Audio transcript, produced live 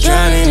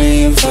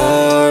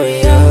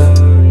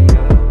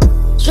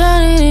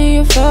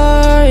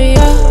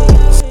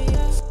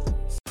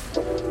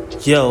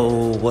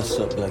Yo, what's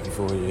up, Blackie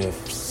for you?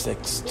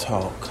 Sex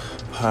Talk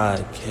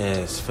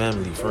Podcast,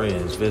 family,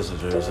 friends,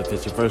 visitors. If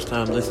it's your first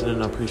time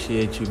listening, I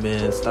appreciate you,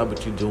 man. Stop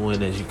what you're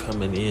doing as you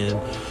coming in.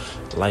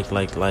 Like,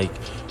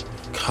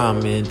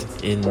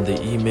 comment in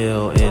the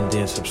email, and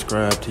then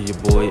subscribe to your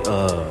boy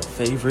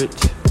favorite,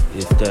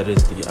 if that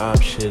is the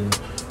option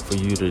for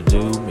you to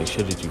do. Make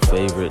sure that you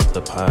favorite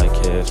the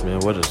podcast,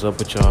 man. What is up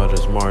with y'all?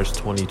 It's March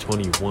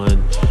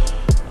 2021.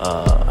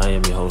 I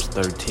am your host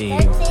 13,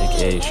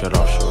 aka Shut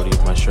Off Shorty.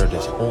 My shirt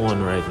is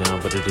on right now,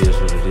 but it is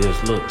what it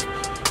is. Look,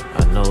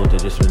 I know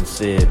that it's been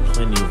said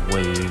plenty of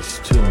ways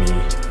to me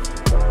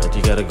that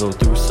you gotta go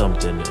through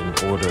something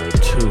in order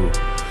to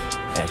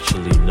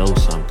actually know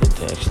something,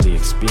 to actually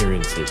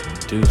experience it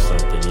and do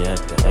something. You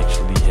have to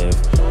actually have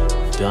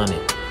done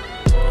it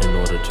in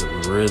order to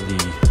really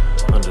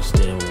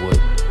understand what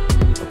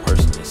a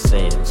person is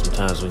saying.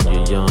 Sometimes when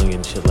you're young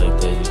and shit like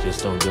that, you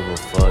just don't give a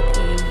fuck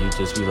and you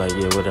just be like,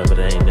 yeah, whatever,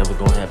 that ain't never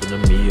gonna happen to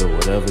me or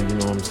whatever, you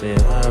know what I'm saying?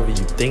 However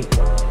you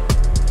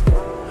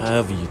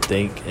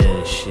think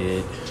and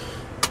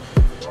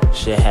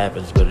shit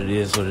happens, but it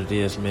is what it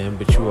is, man.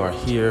 But you are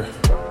here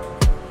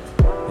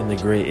in the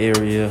gray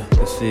area.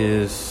 This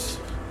is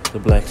the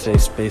black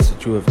safe space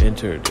that you have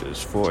entered.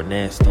 It's for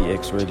nasty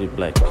X-rated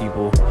black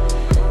people.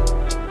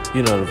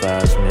 You know the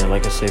vibes, man.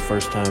 Like I say,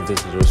 first time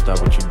visitors,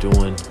 stop what you're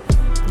doing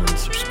and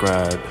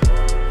subscribe.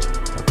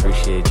 I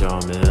appreciate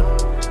y'all, man.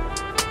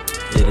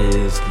 It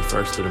is the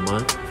first of the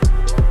month.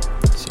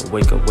 So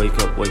wake up.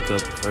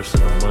 First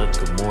of the month.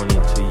 Good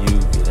morning to you.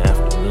 Good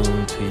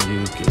afternoon to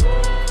you.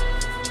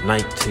 Good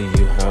night to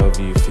you.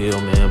 However you feel,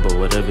 man. But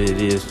whatever it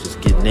is,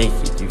 just get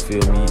naked. You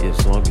feel me?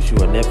 As long as you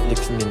are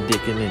Netflixing and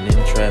dicking and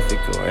in traffic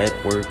or at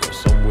work or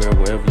somewhere,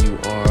 wherever you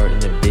are, in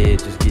the bed,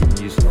 just getting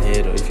you some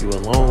head. Or if you're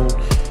alone,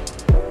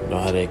 know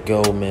how that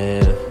go,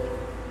 man.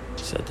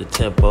 Set the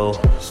tempo,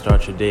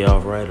 start your day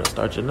off right or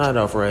start your night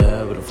off right,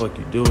 however the fuck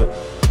you do it.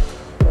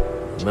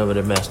 Remember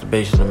the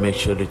masturbation to make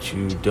sure that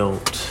you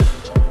don't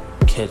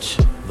catch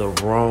the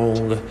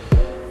wrong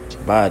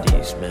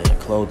bodies, man.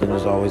 Clothing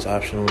is always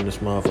optional in this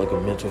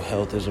motherfucker. Mental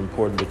health is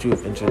important, but you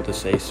have entered the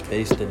safe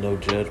space, the no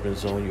judgment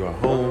zone. You are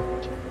home.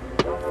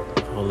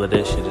 All of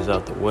that shit is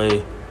out the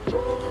way.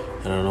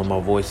 And I know my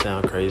voice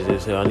sound crazy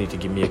as hell. I need to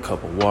give me a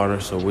cup of water.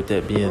 So with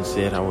that being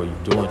said, how are you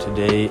doing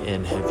today?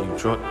 And have you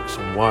drunk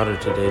some water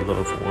today,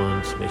 loved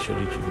ones? Make sure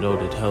that you know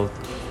that health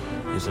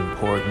is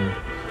important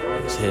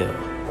as hell.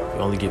 You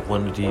only get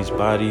one of these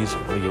bodies, you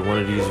only get one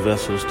of these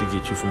vessels to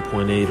get you from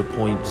point A to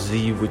point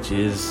Z, which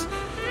is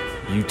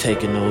you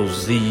taking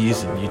those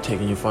Z's and you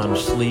taking your final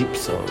sleep.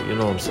 So, you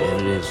know what I'm saying?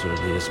 It is what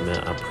it is,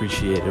 man. I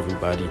appreciate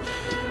everybody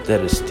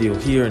that is still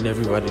here and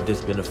everybody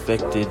that's been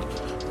affected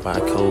by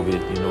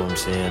COVID, you know what I'm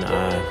saying?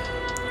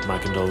 My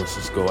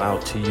condolences go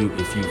out to you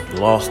if you've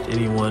lost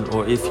anyone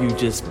or if you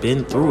just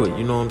been through it,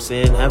 you know what I'm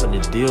saying? Having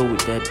to deal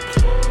with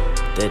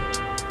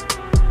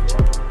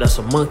that's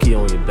a monkey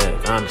on your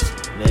back, honestly.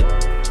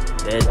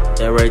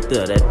 That right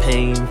there, that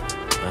pain,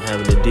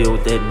 having to deal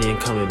with that and then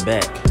coming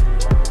back. You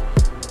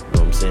know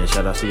what I'm saying?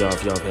 Shout out to y'all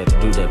if y'all have had to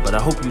do that. But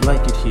I hope you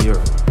like it here.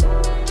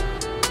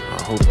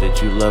 I hope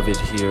that you love it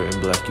here in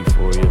Black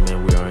Euphoria,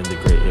 man. We are in the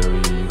gray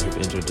area. You have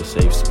entered the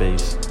safe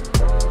space.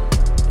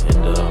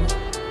 And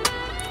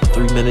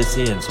 3 minutes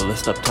in, so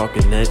let's stop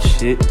talking that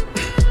shit.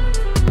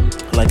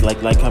 Like,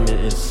 comment,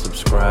 and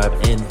subscribe,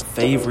 and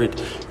favorite,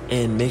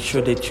 and make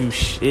sure that you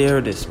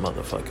share this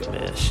motherfucker,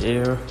 man.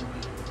 Share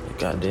the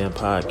goddamn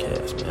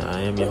podcast, man.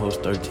 I am your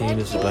host 13.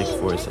 This is Black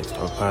Euphoria Sex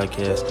Talk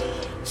Podcast.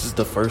 This is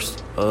the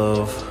first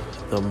of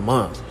the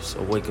month,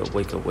 so wake up.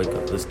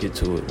 Let's get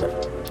to it, man.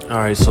 All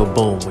right, so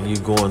boom, when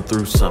you're going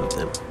through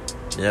something,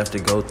 you have to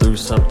go through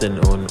something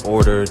in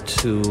order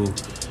to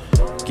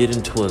get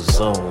into a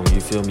zone, you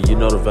feel me? You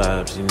know the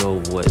vibes, you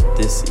know what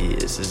this is.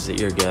 This is the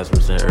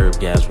eargasms and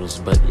herbgasms.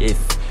 But if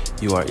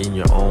you are in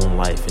your own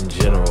life in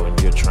general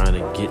and you're trying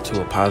to get to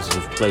a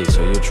positive place,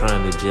 or you're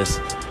trying to just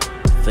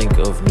think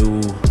of new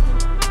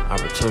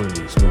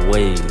opportunities, new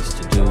ways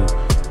to do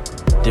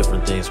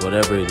different things,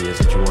 whatever it is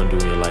that you want to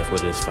do in your life,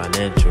 whether it's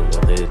financial,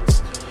 whether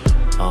it's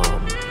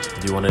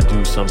you want to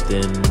do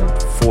something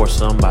for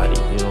somebody,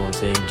 you know what I'm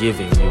saying,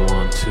 giving, you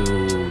want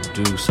to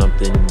do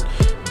something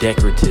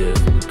decorative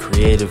and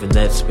creative in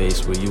that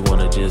space where you want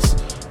to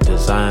just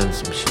design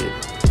some shit.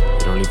 You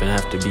don't even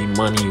have to be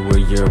money where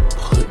you're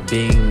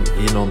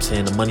you know what I'm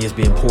saying, the money is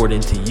being poured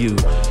into you.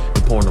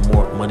 You're pouring the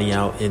more money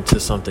out into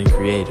something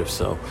creative.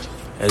 So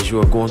as you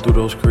are going through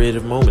those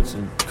creative moments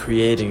and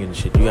creating and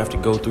shit, you have to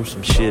go through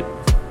some shit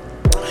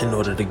in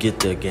order to get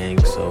there,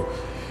 gang. So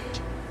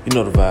you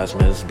know the vibes,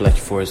 man. This is Black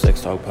Euphoria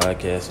Sex Talk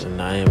Podcast,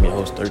 and I am your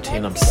host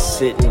 13. I'm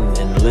sitting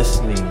and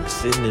listening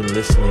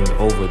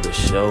over the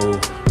show,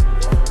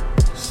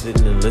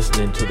 sitting and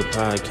listening to the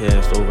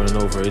podcast over and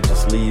over. It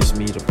just leaves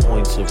me to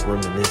points of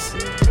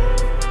reminiscing,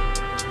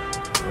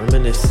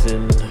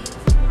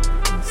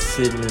 and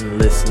sitting and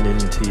listening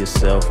to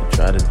yourself. You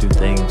try to do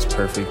things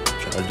perfect, you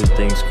try to do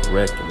things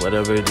correct, or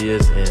whatever it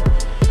is, and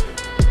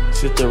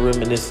sit there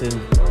reminiscing.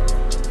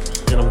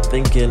 And I'm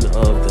thinking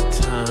of the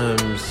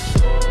times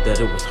that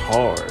it was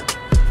hard.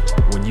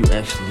 when you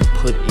actually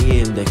put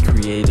in that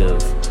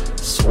creative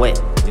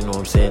sweat, you know what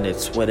I'm saying, that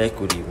sweat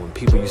equity. When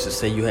people used to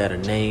say you had a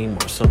name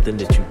or something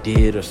that you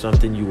did or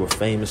something, you were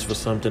famous for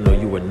something or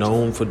you were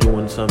known for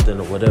doing something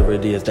or whatever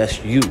it is,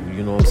 that's you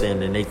know what I'm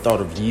saying, and they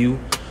thought of you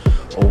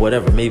or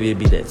whatever. Maybe it'd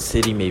be that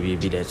city, maybe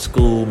it'd be that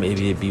school,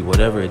 maybe it'd be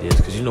whatever it is,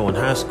 because in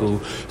high school,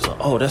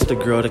 so that's the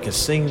girl that can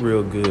sing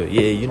real good.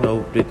 Yeah,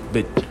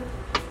 but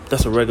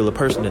that's a regular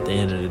person at the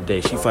end of the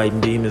day. She fighting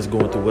demons,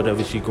 going through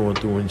whatever she's going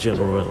through in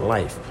general in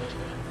life.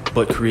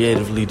 But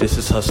creatively, this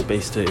is her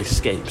space to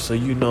escape. So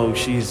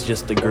she's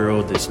just the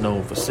girl that's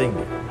known for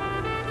singing.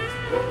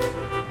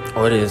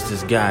 Or there's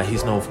this guy,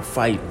 he's known for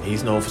fighting.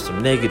 He's known for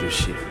some negative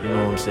shit. You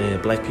know what I'm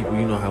saying? Black people,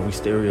 you know how we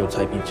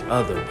stereotype each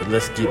other. But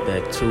let's get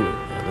back to it,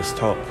 man. Let's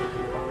talk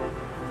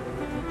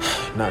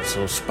not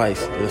so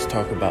spicy. Let's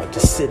talk about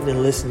just sitting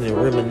and listening,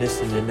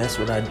 reminiscing, and that's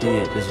what I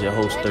did. This is your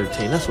host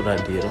 13. That's what I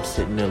did. I'm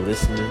sitting there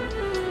listening,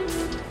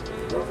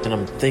 and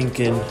I'm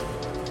thinking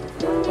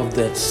of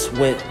that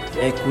sweat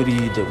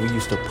equity that we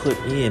used to put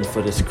in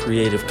for this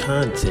creative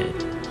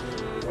content.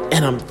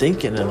 And I'm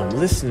thinking and I'm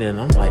listening,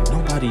 and I'm like,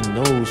 nobody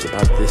knows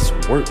about this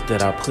work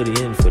that I put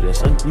in for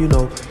this. And,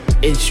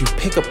 as you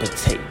pick up a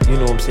tape, you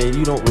know what I'm saying?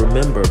 You don't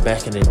remember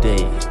back in the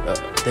day.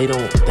 They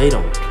don't.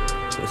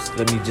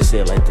 Let me just say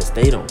it like this.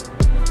 They don't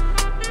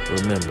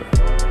remember.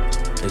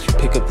 As you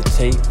pick up the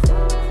tape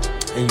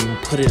and you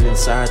put it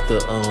inside the,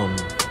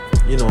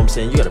 you know what I'm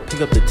saying? You got to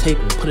pick up the tape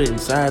and put it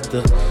inside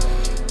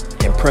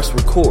and press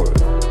record.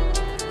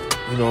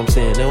 You know what I'm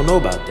saying? They don't know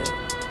about that.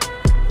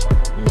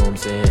 You know what I'm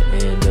saying?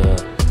 And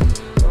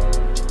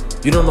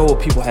you don't know what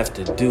people have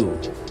to do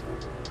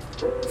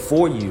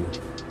for you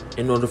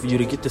in order for you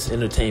to get this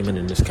entertainment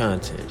and this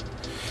content.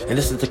 And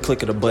this is the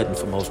click of the button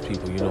for most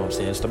people. You know what I'm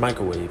saying? It's the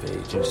microwave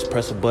age. You just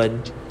press a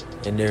button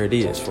and there it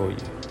is for you.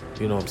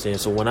 You know what I'm saying?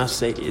 So when I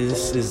say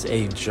this is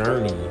a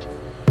journey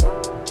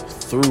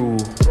through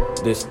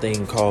this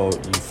thing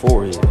called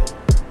euphoria,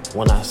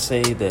 when I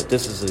say that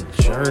this is a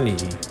journey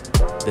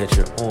that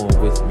you're on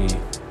with me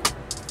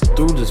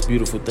through this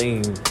beautiful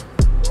thing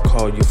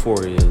called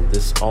euphoria,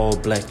 this all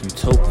black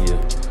utopia,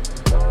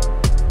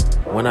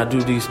 when I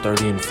do these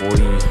 30 and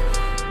 40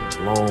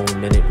 long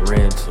minute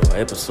rants or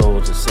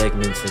episodes or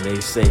segments, and they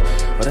say,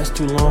 that's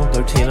too long,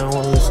 13, I don't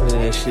want to listen to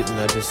that shit, and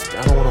I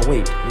don't want to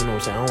wait, you know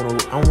what I'm saying, I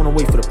don't want to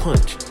wait for the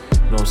punch, you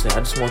know what I'm saying, I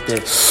just want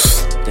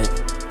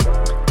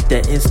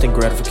that instant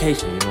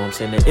gratification, you know what I'm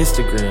saying, that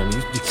Instagram,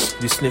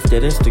 you sniff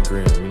that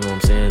Instagram, you know what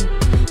I'm saying,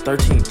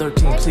 13,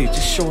 please,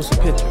 just show us a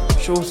picture,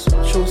 show us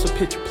a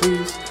picture,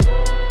 please,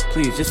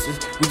 we just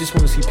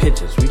want to see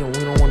pictures, we don't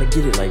want to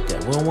get it like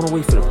that, we don't want to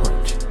wait for the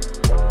punch,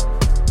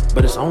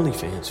 but it's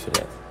OnlyFans for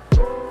that.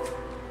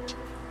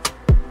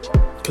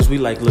 Because we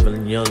like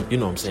living young, you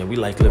know what I'm saying? We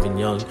like living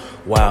young,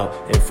 wild,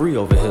 and free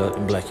over here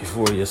in Black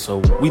Euphoria, so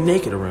we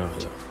naked around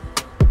here.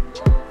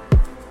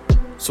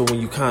 So when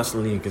you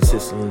constantly and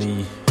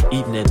consistently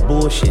eating that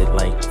bullshit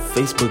like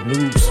Facebook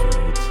news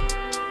feeds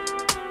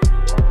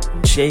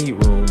and Shade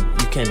Room,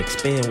 you can't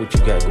expand what you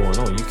got going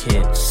on. You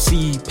can't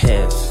see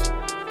past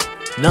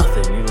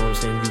nothing, you know what I'm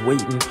saying? You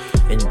waiting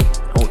and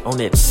on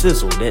that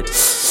sizzle, that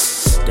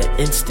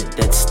instant,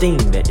 that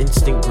sting, that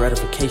instant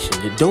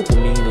gratification. Your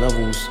dopamine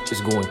levels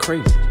is going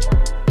crazy.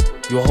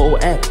 You're a whole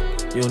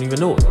addict. You don't even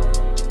know it.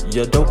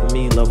 Your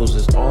dopamine levels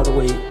is all the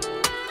way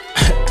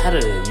out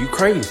of there. You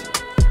crazy.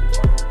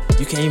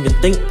 You can't even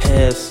think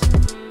past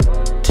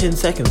 10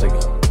 seconds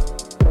ago.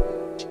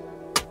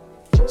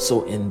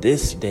 So in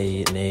this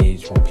day and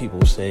age, when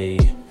people say,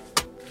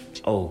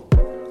 I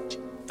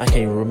can't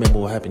even remember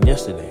what happened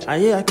yesterday.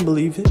 I can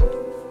believe it.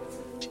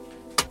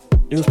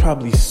 It was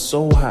probably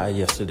so high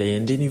yesterday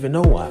and didn't even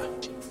know why.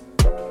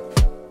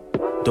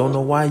 Don't know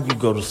why you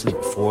go to sleep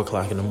at 4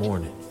 o'clock in the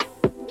morning.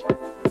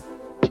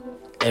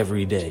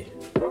 Every day.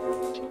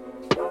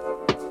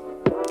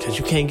 Because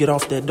you can't get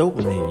off that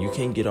dopamine. You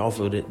can't get off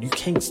of it. You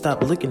can't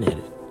stop looking at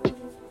it.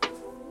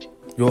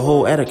 You're a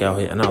whole addict out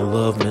here. And I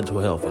love mental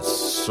health. It's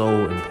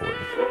so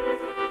important.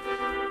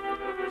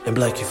 In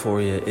Black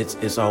Euphoria,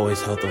 it's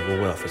always health over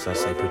wealth. As I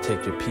say,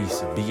 protect your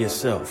peace. Be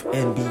yourself.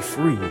 And be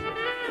free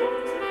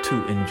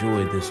to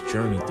enjoy this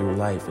journey through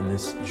life and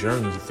this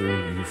journey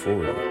through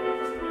euphoria.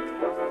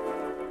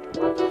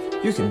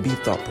 You can be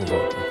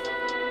thought-provoking,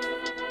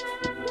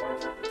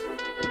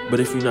 but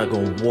if you're not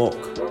going to walk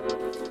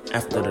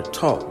after the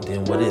talk,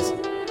 then what is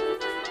it?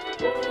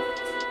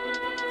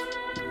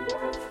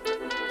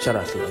 Shout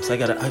out to Lux. I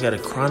gotta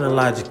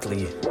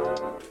chronologically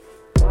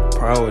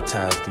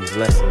prioritize these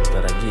lessons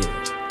that I give.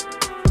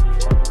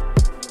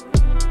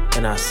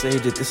 And I say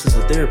that this is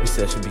a therapy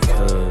session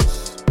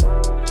because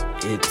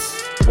it's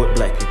what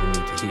black people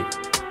need to hear.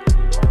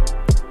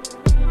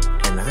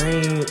 And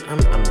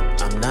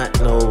I'm not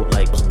no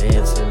like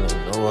Manson or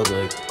no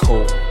other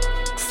cult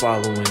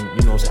following,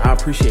 you know what I'm saying? I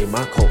appreciate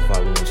my cult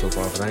following so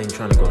far, but I ain't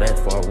trying to go that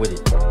far with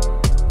it.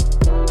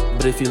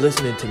 But if you're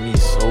listening to me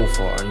so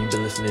far, and you've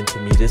been listening to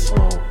me this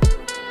long,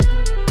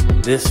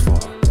 this far,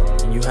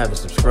 and you haven't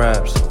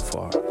subscribed so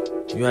far,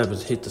 you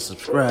haven't hit the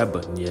subscribe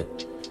button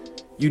yet,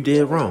 you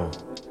did wrong.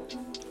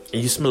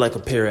 and you smell like a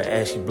pair of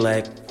ashy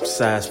black,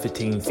 size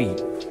 15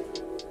 feet.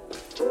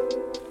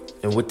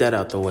 And with that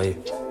out the way,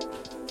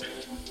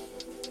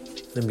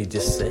 let me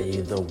just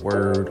say the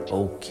word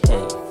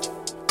okay.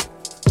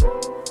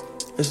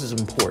 This is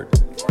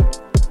important.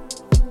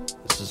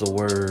 This is a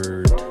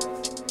word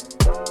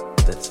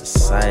that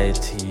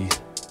society,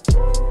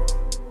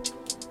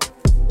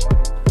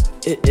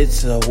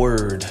 it's a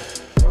word.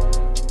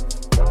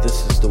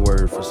 This is the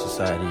word for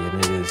society,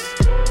 and it is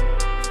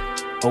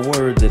a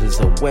word that is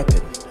a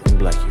weapon in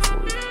Black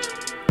euphoria.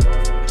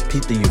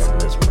 Peep the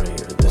euphemism right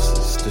here. This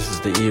is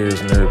the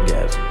ears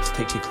nervegasms.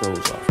 Take your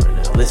clothes off right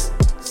now. Listen,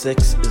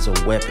 sex is a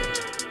weapon.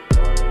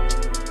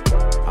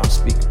 I'll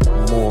speak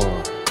more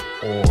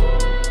on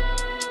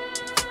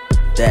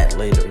that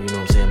later, you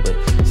know what I'm saying? But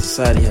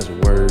society has a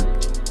word,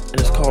 and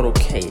it's called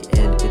okay,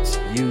 and it's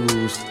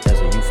used as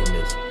a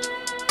euphemism,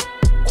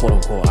 quote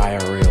unquote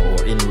IRL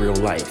or in real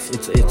life.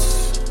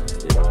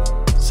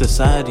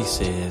 Society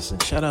says,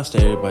 and shout outs to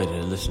everybody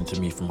that listen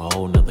to me from a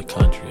whole nother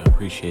country. I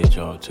appreciate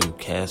y'all too.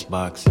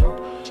 Castbox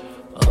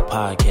and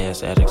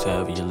podcast addicts,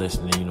 however you're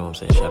listening, you know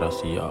what I'm saying? Shout outs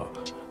to y'all.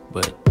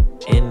 But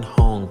in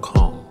Hong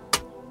Kong,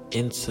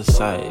 in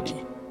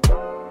society,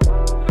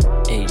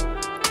 a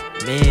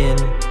man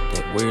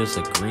that wears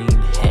a green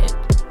hat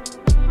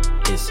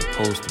is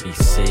supposed to be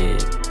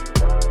said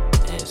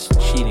as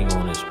cheating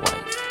on his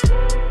wife.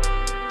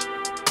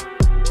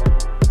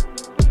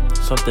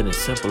 Something as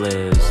simple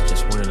as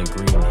just wearing a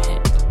green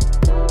hat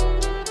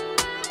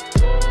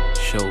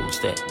shows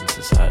that in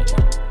society.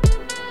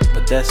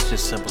 But that's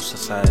just simple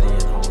society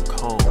in Hong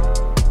Kong.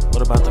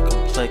 What about the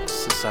complex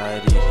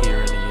society here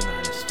in the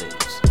United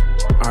States?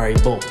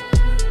 Alright, boom.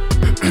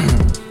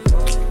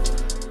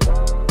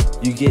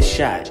 You get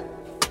shot.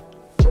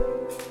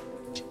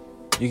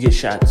 You get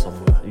shot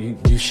somewhere.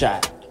 You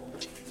shot.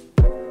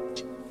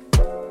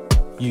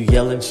 You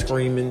yelling,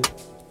 screaming.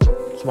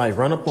 Somebody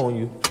run up on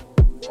you.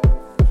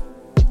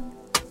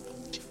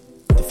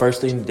 The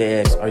first thing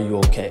they ask, are you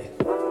okay?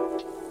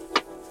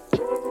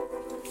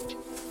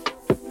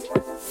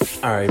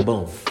 Alright,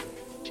 boom.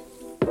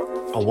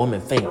 A woman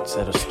faints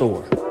at a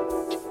store.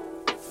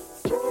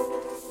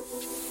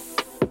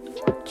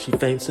 She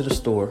faints at a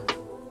store.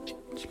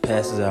 She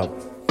passes out.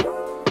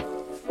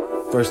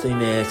 First thing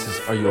they ask is,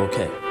 are you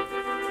okay?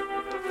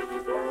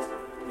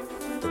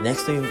 The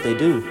next thing that they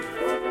do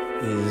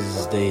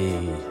is they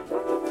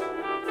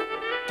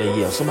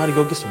yell, somebody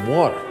go get some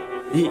water.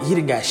 He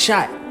done got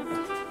shot.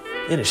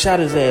 They done shot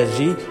his ass,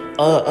 G.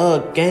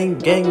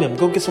 Gang them,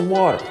 go get some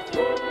water.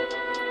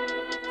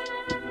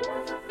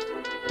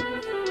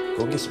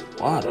 Go get some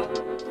water.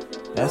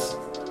 That's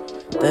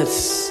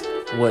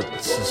what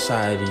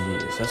society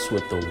is. That's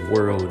what the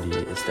world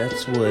is.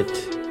 That's what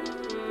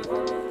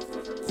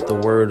the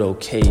word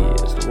okay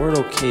is. The word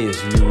okay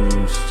is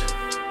used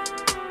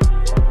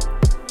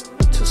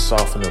to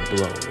soften a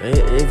blow.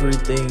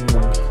 Everything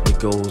that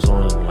goes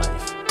on in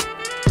life,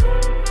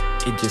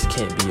 it just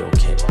can't be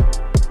okay.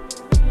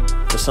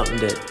 For something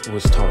that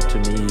was taught to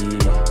me,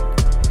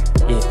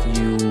 if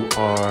you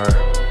are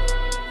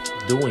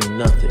doing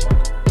nothing,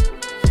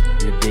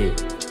 you're dead.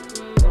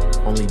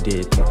 Only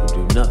dead people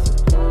do nothing.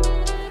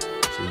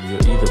 So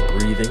you're either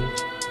breathing,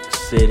 you're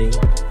sitting,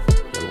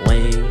 you're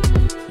laying,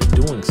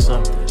 you're doing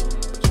something,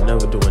 but you're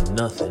never doing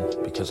nothing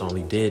because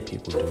only dead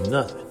people do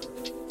nothing.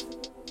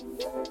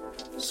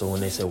 So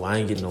when they say, well, I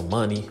ain't getting no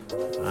money,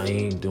 I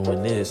ain't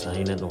doing this, I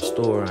ain't at no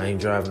store, I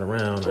ain't driving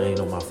around, I ain't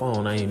on my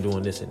phone, I ain't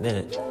doing this and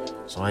that,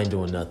 so I ain't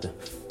doing nothing.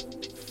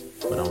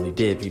 But only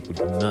dead people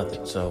do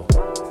nothing. So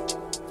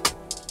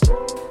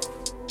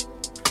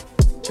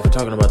if we're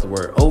talking about the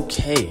word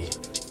okay,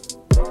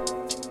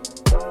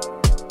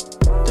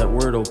 that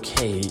word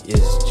okay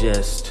is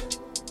just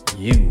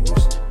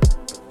used.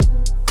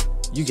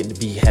 You get to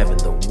be having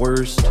the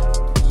worst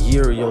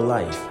year of your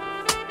life,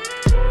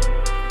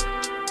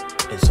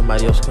 and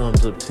somebody else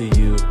comes up to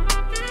you,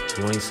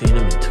 you ain't seen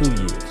them in 2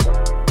 years,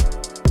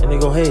 and they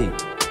go, hey,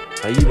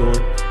 how you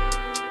doing?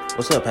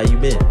 What's up? How you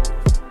been?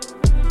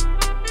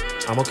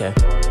 I'm okay.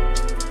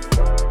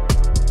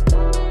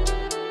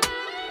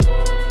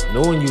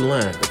 Knowing you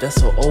lying, but that's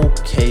an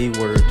okay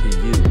word to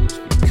use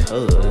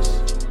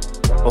because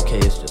okay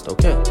is just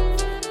okay.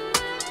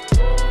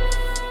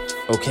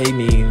 Okay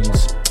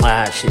means,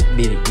 shit,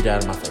 beat it, get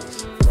out of my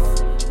face.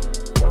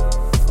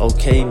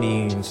 Okay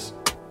means,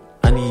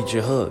 I need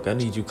your hug, I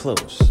need you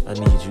close, I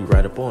need you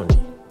right up on me,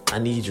 I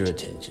need your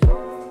attention.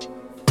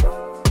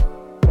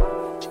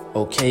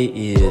 Okay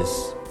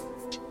is,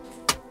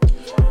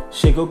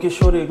 shit, go get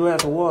Shorty a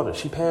glass of water.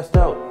 She passed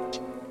out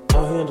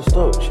here in the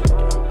stove. Shit,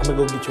 I'm gonna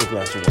go get you a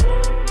glass of water.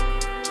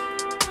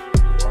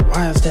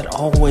 Why is that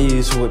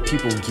always what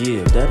people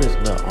give? That is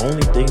the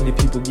only thing that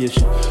people give.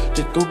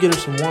 Just go get her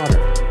some water.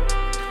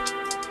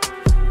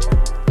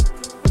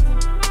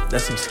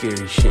 That's some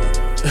scary shit.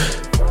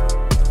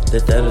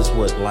 That is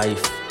what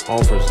life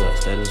offers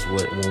us. That is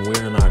what, when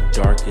we're in our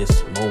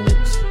darkest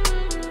moments,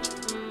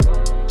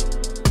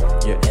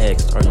 you're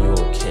asked, are you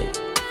okay?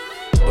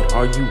 But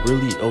are you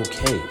really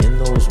okay in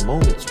those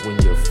moments when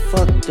you're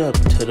fucked up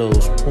to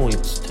those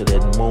points, to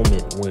that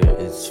moment where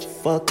it's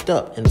fucked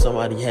up and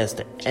somebody has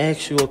to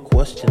ask you a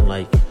question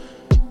like,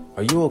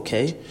 are you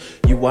okay?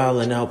 You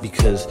wilding out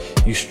because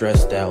you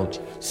stressed out,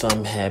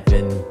 something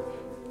happened,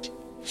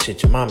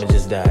 shit, your mama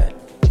just died.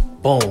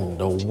 Boom,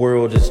 the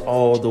world is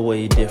all the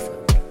way different.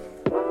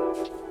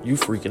 You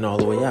freaking all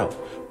the way out.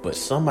 But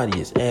somebody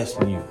is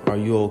asking you, are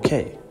you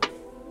okay?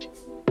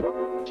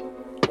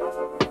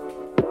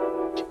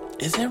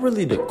 Is that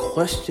really the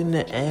question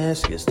to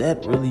ask? Is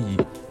that really,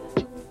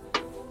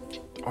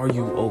 are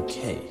you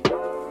okay?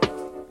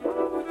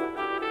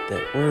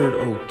 That word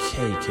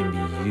okay can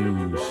be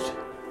used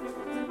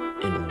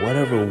in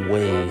whatever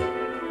way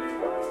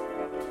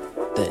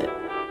that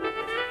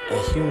a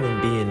human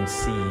being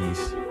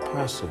sees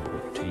possible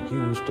to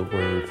use the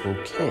word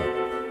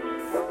okay.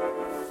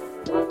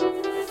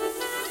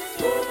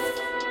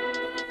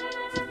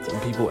 Some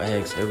people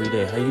ask every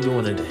day, how you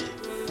doing today?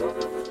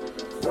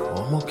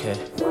 Oh, I'm okay.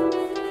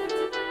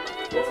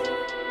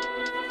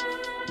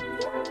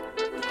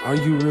 Are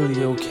you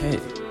really okay?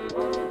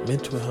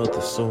 Mental health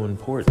is so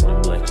important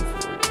in Black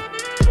Euphoria.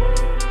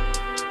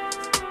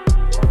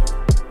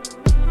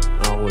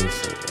 I always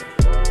say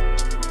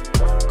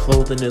that.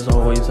 Clothing is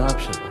always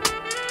optional.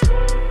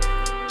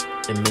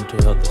 And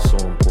mental health is so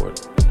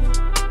important.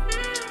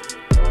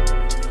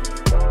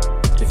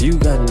 If you've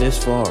gotten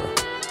this far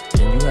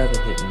and you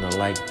haven't hit the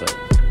like button,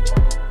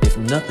 if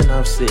nothing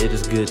I've said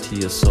is good to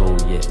your soul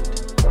yet,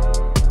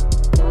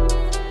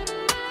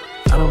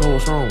 I don't know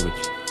what's wrong with you.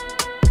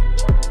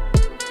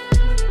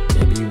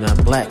 Maybe you're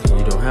not black and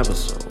you don't have a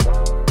soul.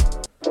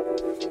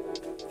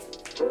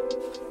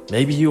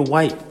 Maybe you're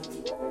white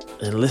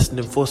and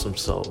listening for some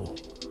soul.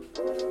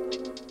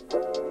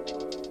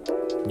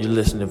 You're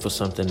listening for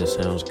something that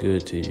sounds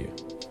good to you.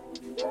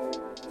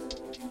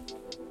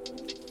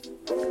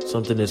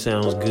 Something that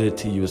sounds good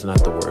to you is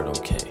not the word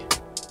okay.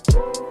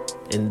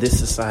 In this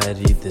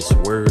society, this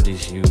word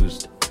is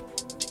used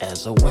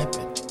as a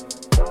weapon.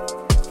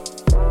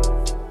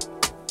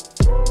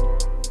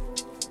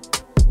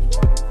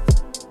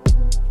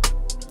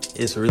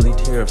 It's really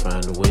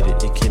terrifying the way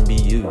that it can be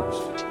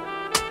used.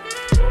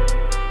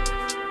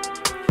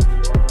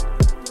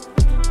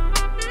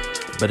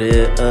 But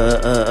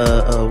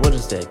what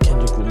is that?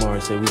 Kendrick Lamar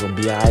said we're gonna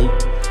be alright.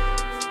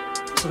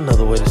 It's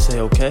another way to say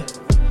okay.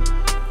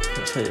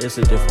 It's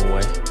a different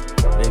way.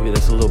 Maybe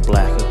that's a little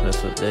blacker.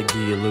 That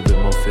give you a little bit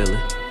more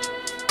feeling.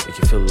 Make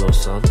you feel a little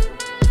something.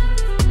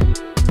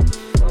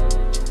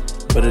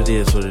 But it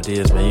is what it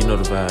is, man. You know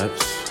the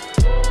vibes.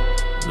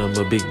 Nothing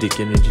but big dick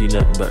energy,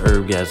 nothing but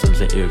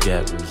orgasms and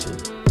eargasms and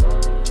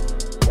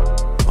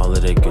all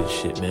of that good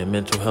shit, man.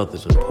 Mental health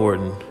is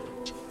important.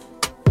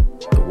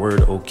 The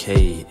word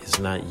okay is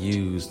not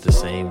used the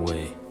same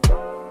way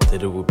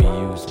that it will be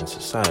used in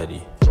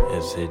society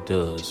as it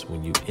does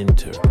when you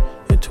enter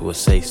into a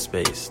safe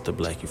space, the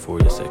Black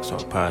Euphoria Sex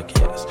Talk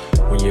Podcast.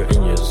 When you're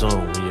in your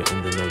zone, when you're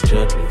in the no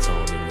judgment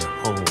zone, in your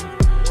home,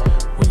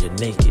 when you're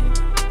naked.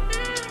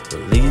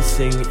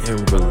 Releasing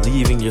and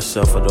relieving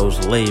yourself of those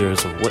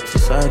layers of what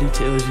society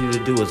tells you to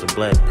do as a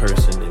black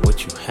person and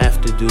what you have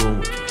to do and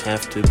what you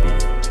have to be.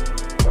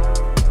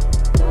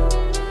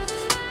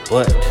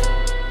 But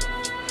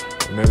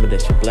remember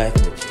that you're black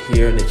and that you're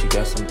here and that you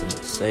got something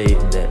to say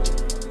and that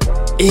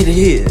it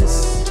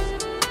is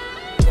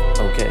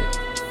okay.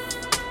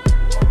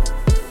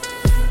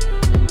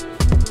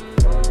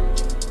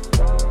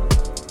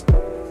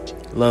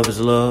 Love is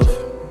love.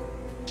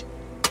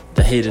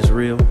 The hate is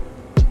real.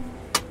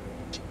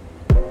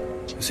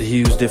 It's a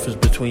huge difference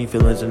between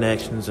feelings and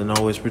actions, and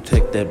always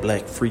protect that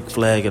black freak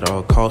flag at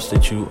all costs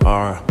that you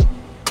are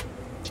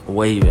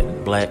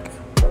waving. Black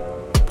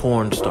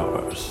porn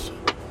stars.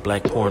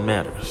 Black porn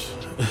matters.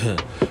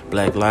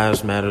 Black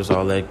lives matters,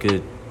 all that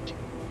good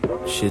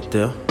shit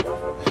there.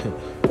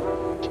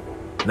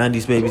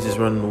 90s babies is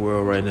running the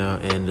world right now,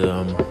 and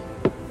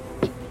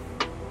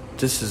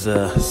this is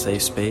a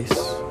safe space.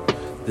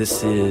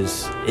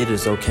 It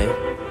is okay.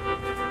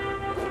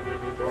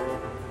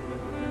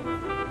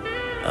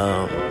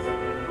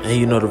 And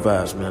you know the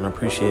vibes, man. I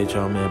appreciate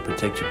y'all, man.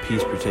 Protect your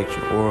peace, protect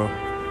your aura.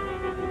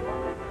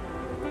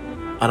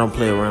 I don't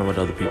play around with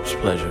other people's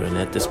pleasure. And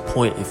at this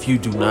point, if you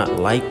do not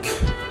like,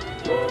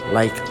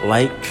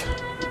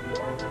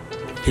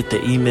 hit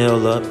the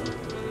email up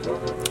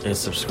and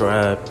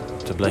subscribe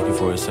to Black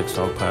Euphoria Sex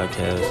Talk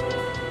Podcast.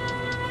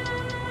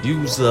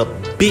 Use the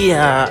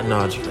BI. No,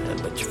 I'm just kidding.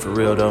 But for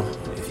real though,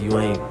 if you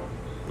ain't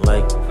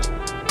like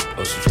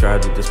or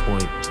subscribed at this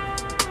point,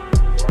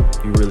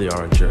 you really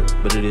are a jerk.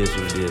 But it is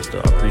what it is, though.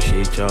 I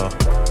appreciate y'all.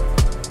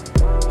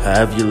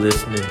 However you're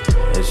listening,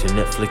 as you're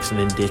Netflixing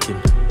and dicking,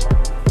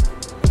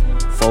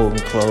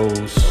 folding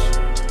clothes,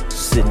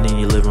 sitting in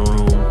your living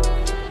room,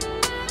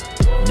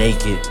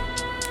 naked,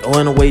 or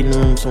in a waiting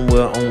room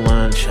somewhere,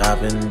 online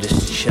shopping,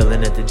 just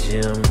chilling at the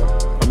gym,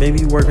 or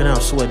maybe you're working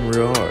out, sweating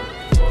real hard.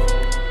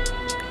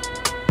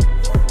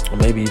 Or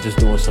maybe you're just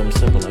doing something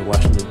simple like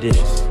washing the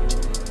dishes.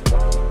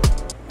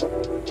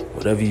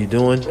 Whatever you're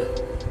doing,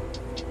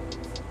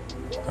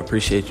 I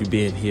appreciate you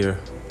being here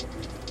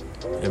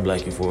in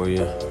Black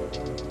Euphoria,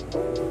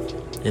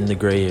 in the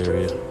gray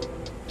area,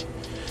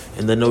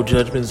 in the no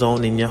judgment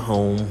zone in your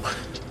home.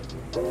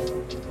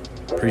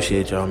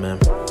 Appreciate y'all, man.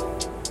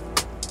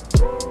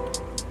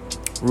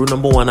 Rule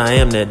number 1, I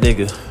am that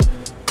nigga.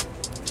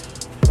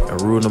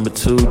 And rule number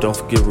 2, don't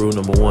forget rule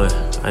number 1.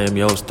 I am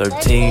your host,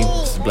 13.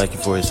 This is Black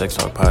Euphoria Sex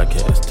Talk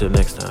Podcast. Till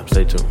next time,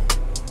 stay tuned.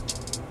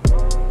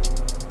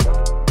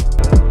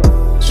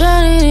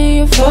 Drowning in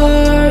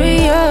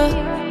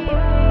euphoria.